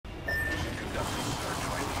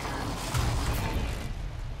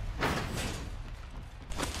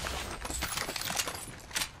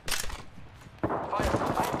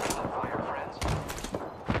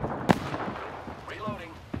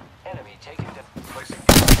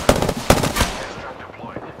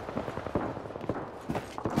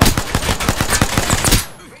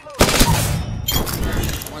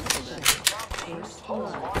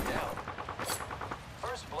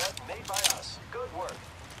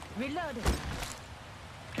Reloaded.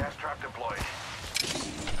 Gas trap deployed.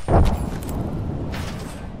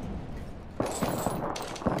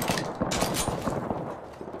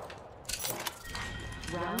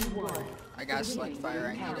 Round one. I got select fire.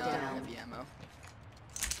 I need heavy ammo.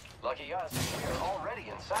 Lucky us, we are already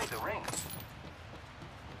inside the ring.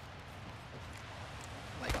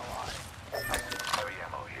 Like a lot. Heavy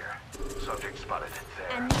ammo here. Subject spotted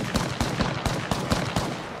there.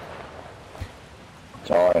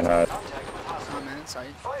 That's all I had. Contact with Oh hostile. man, sorry.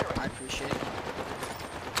 Firing. I appreciate it.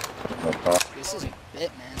 No problem. This is a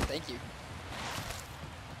bit, man. Thank you.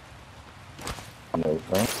 No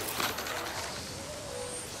problem.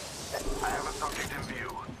 I have a subject in view.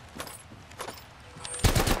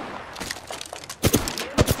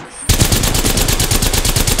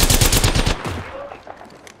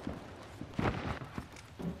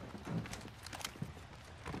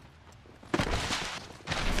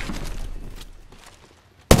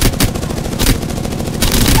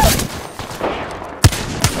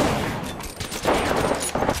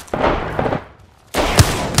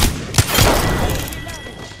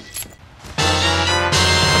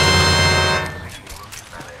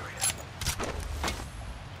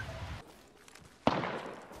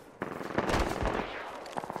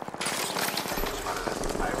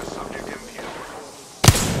 I have a subject in view.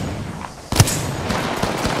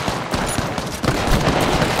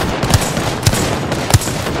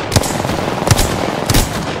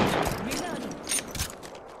 Reloaded.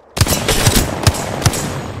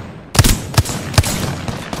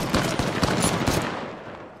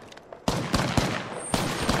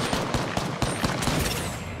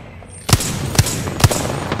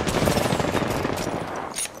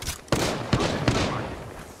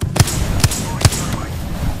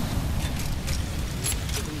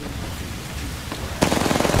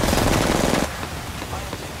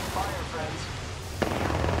 Fire, friends.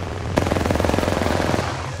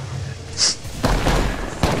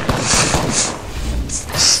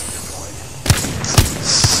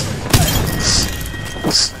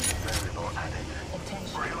 Variable added.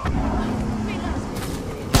 Reload.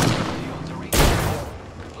 Shield to reach.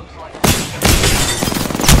 Looks like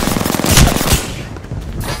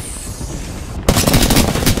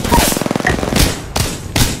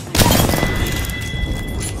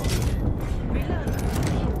Reloaded.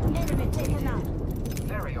 Enemy taken out.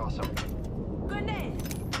 very awesome. Grenade.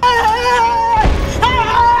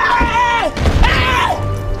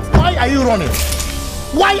 Why are you running?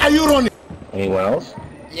 Why are you running? Anyone else?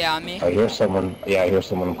 Yeah, on me. I hear someone. Yeah, I hear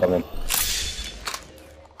someone coming.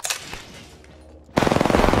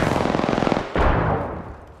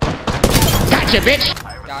 Gotcha, bitch!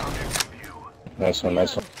 Got him. View. Nice one,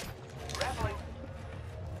 nice one. Grappling.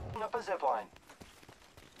 Up a zipline.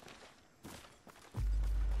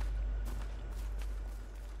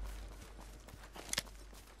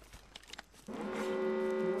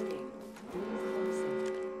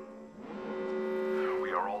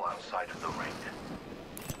 We are all outside of the ring.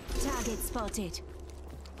 Target spotted.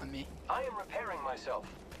 On me. I am repairing myself.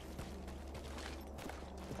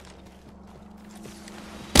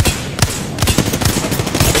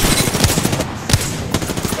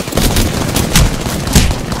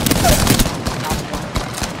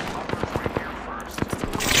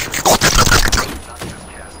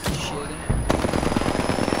 Shielding.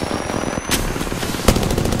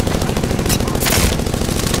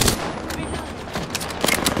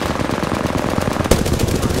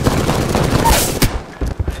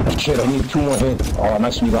 Shit, I need 2 more hits. Oh,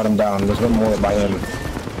 nice, we got him down. There's 1 more by him.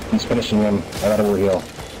 He's finishing him. I gotta overheal.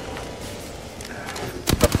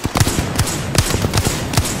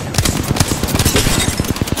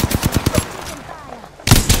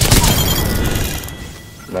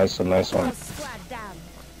 Nice one, nice one. First squad down.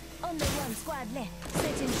 Only one squad left.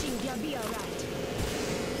 Set and shield, you'll be alright.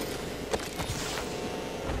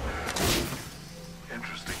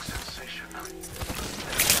 Interesting sensation.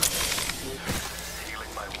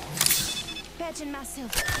 Healing my wounds. Patching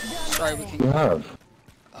myself. Sorry, we You can. have.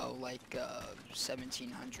 Oh, like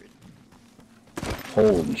 1700.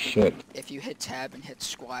 Holy shit. If you hit tab and hit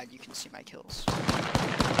squad, you can see my kills.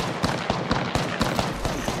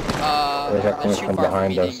 Where's that They're coming too from far for behind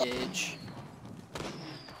me to us? engage.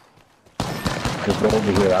 Just go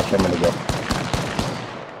over here. That's where I'm gonna go.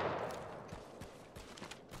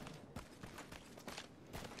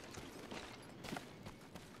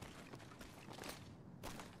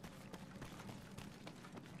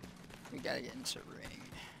 We gotta get into ring.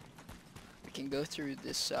 We can go through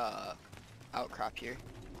this outcrop here.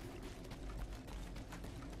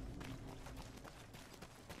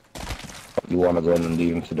 You want to go in and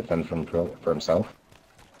leave him to defend for himself?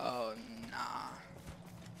 Oh, nah.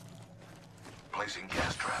 Placing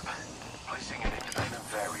gas trap. Placing an independent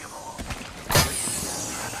variable. Placing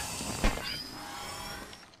gas trap.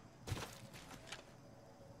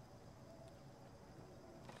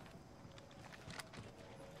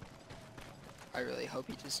 I really hope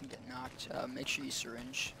he doesn't get knocked. Make sure you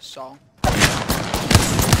syringe Saul.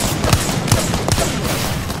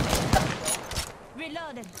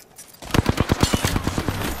 Reloaded.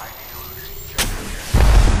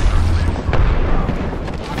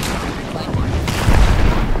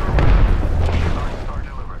 Star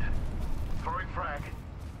delivered. Throwing frag.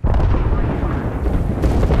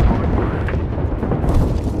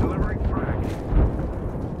 Delivering frag.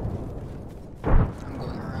 I'm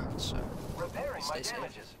going around, so Repairing my stay safe.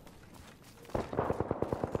 damages.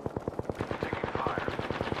 Taking fire.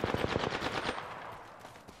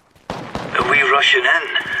 Are we rushing in?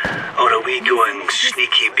 Or are we going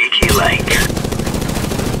sneaky beaky like?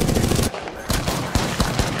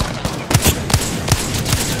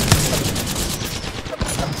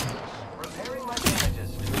 Repairing my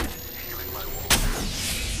damages. Healing my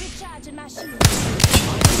wounds. Recharging my shield.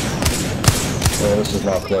 Oh, this is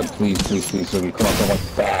not good. Please, please, please, so we come on, come on.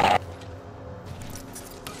 Ah,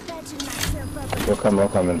 Patching myself up. we're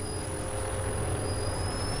coming.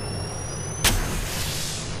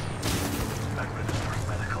 Administering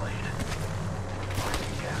medical aid.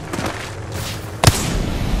 Placing gas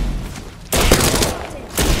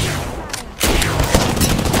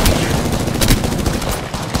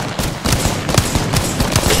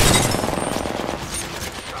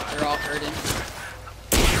They're all hurting.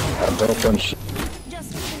 I'm broken shit.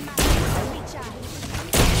 Just giving myself a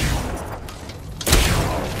recharge.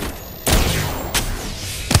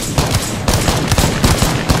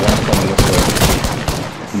 One's coming this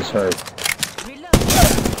way. He's hurt. Reload.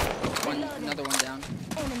 Another one down.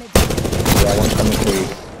 Enemy Yeah, one's coming for you.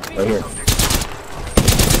 Right here.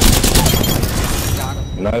 Got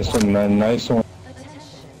him. Nice one, man. Nice one.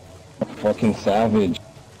 Fucking savage.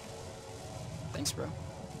 Thanks, bro. It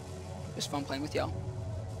was fun playing with y'all.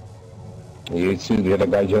 You too. The other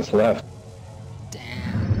guy just left.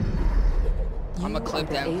 Damn. You I'ma clip are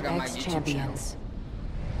the that and put it on my Apex YouTube channel. champions.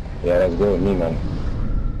 Yeah, that's good with me, man.